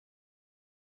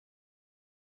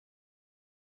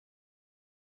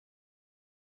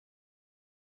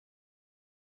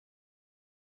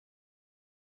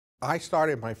I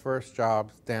started my first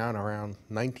job down around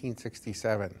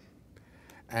 1967,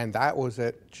 and that was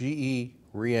at GE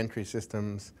Reentry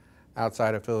Systems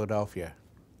outside of Philadelphia.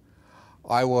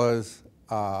 I was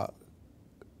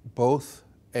both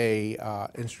a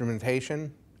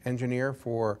instrumentation engineer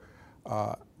for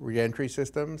reentry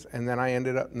systems, and then I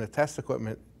ended up in the test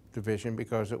equipment division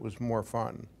because it was more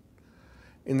fun.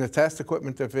 In the test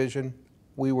equipment division,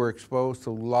 we were exposed to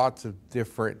lots of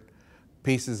different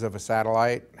pieces of a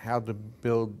satellite, how to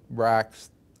build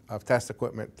racks of test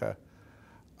equipment to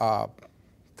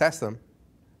test them.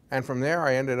 And from there,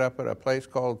 I ended up at a place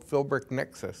called Philbrick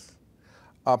Nexus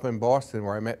up in Boston,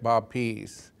 where I met Bob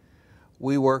Pease.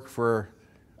 We worked for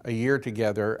a year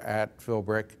together at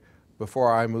Philbrick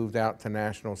before I moved out to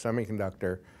National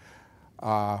Semiconductor,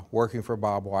 working for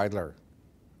Bob Weidler.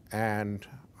 And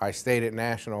I stayed at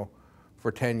National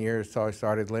for 10 years till I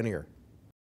started Linear.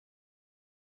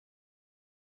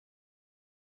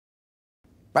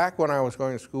 Back when I was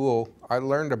going to school, I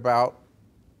learned about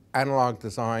analog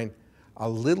design a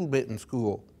little bit in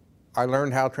school. I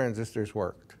learned how transistors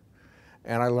worked,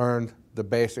 and I learned the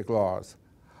basic laws.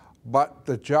 But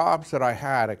the jobs that I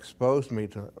had exposed me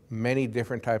to many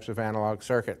different types of analog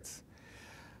circuits.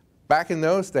 Back in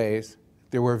those days,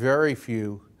 there were very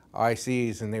few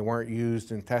ICs, and they weren't used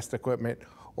in test equipment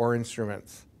or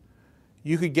instruments.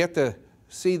 You could get to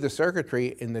see the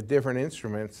circuitry in the different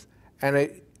instruments, and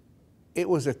it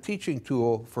was a teaching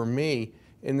tool for me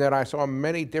in that I saw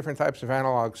many different types of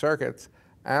analog circuits,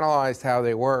 analyzed how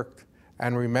they worked,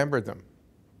 and remembered them.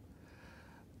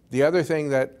 The other thing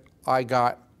that I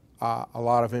got a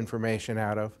lot of information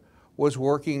out of was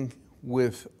working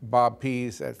with Bob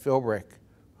Pease at Philbrick,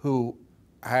 who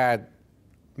had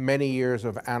many years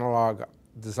of analog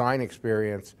design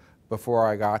experience before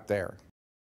I got there.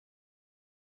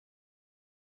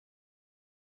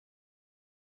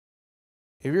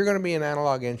 If you're going to be an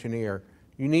analog engineer,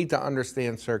 you need to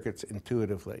understand circuits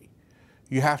intuitively.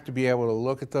 You have to be able to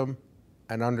look at them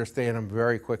and understand them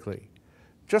very quickly.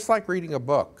 Just like reading a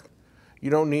book. You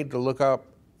don't need to look up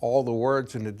all the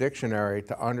words in the dictionary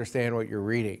to understand what you're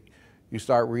reading. You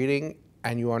start reading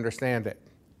and you understand it.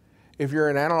 If you're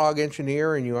an analog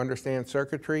engineer and you understand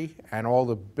circuitry and all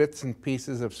the bits and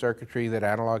pieces of circuitry that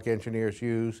analog engineers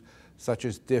use, such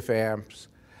as diff amps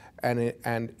and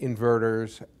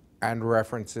inverters and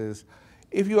references,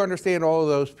 if you understand all of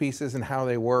those pieces and how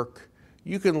they work,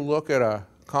 you can look at a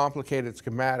complicated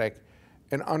schematic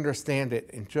and understand it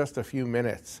in just a few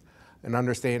minutes and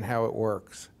understand how it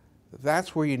works.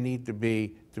 That's where you need to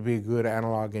be a good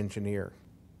analog engineer.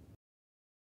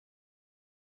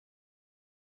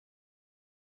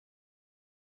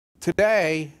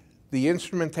 Today, the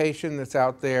instrumentation that's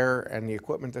out there and the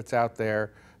equipment that's out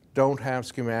there don't have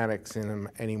schematics in them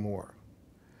anymore.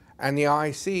 And the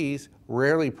ICs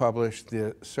rarely publish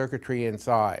the circuitry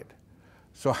inside.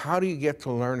 So how do you get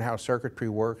to learn how circuitry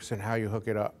works and how you hook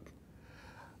it up?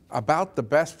 About the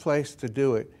best place to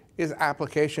do it is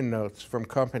application notes from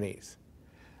companies.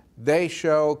 They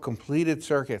show completed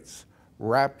circuits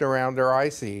wrapped around their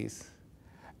ICs,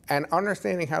 and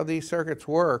understanding how these circuits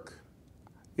work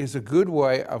is a good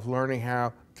way of learning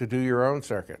how to do your own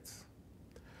circuits.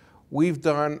 We've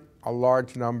done a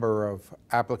large number of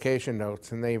application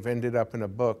notes, and they've ended up in a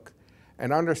book.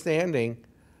 And understanding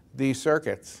these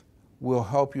circuits will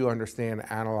help you understand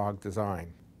analog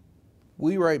design.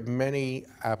 We write many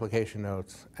application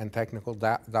notes and technical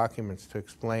documents to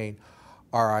explain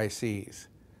our ICs.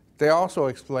 They also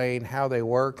explain how they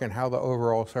work and how the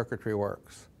overall circuitry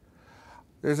works.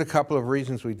 There's a couple of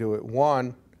reasons we do it.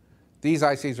 One, these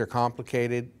ICs are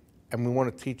complicated, and we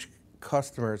want to teach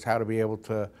customers how to be able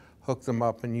to hook them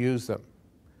up and use them.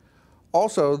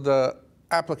 Also, the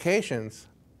applications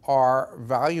are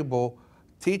valuable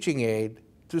teaching aid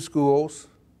to schools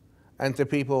and to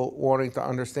people wanting to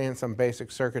understand some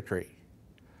basic circuitry.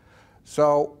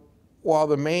 So while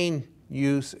the main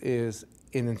use is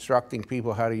in instructing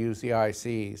people how to use the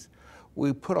ICs,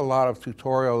 we put a lot of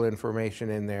tutorial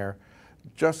information in there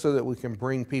just so that we can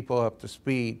bring people up to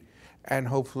speed and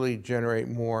hopefully generate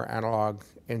more analog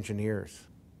engineers.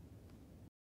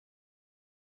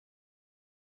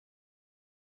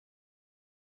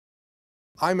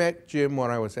 I met Jim when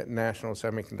I was at National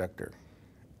Semiconductor,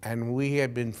 and we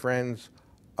had been friends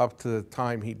up to the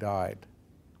time he died.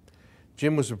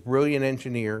 Jim was a brilliant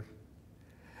engineer,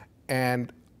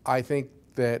 and I think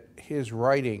that his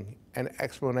writing and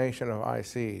explanation of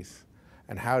ICs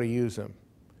and how to use them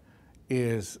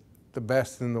is the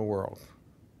best in the world.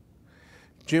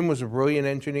 Jim was a brilliant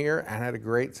engineer and had a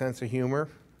great sense of humor,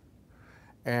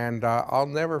 and I'll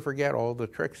never forget all the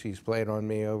tricks he's played on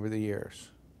me over the years.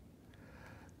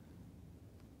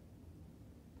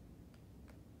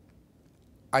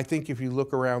 I think if you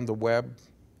look around the web,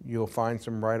 you'll find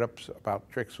some write-ups about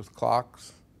tricks with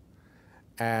clocks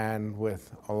and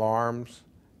with alarms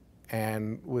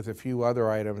and with a few other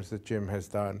items that Jim has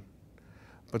done.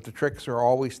 But the tricks are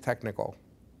always technical,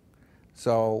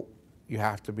 so you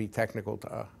have to be technical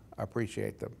to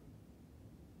appreciate them.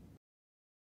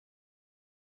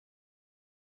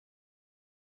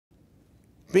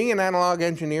 Being an analog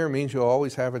engineer means you'll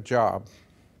always have a job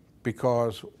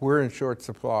because we're in short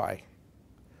supply,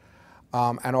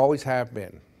 and always have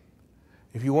been.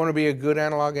 If you want to be a good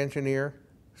analog engineer,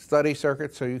 study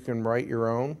circuits so you can write your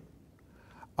own,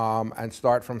 and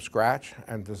start from scratch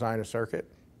and design a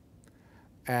circuit.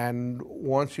 And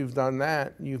once you've done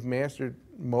that, you've mastered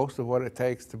most of what it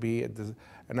takes to be an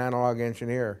analog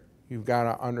engineer. You've got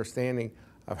an understanding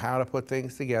of how to put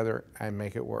things together and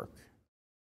make it work.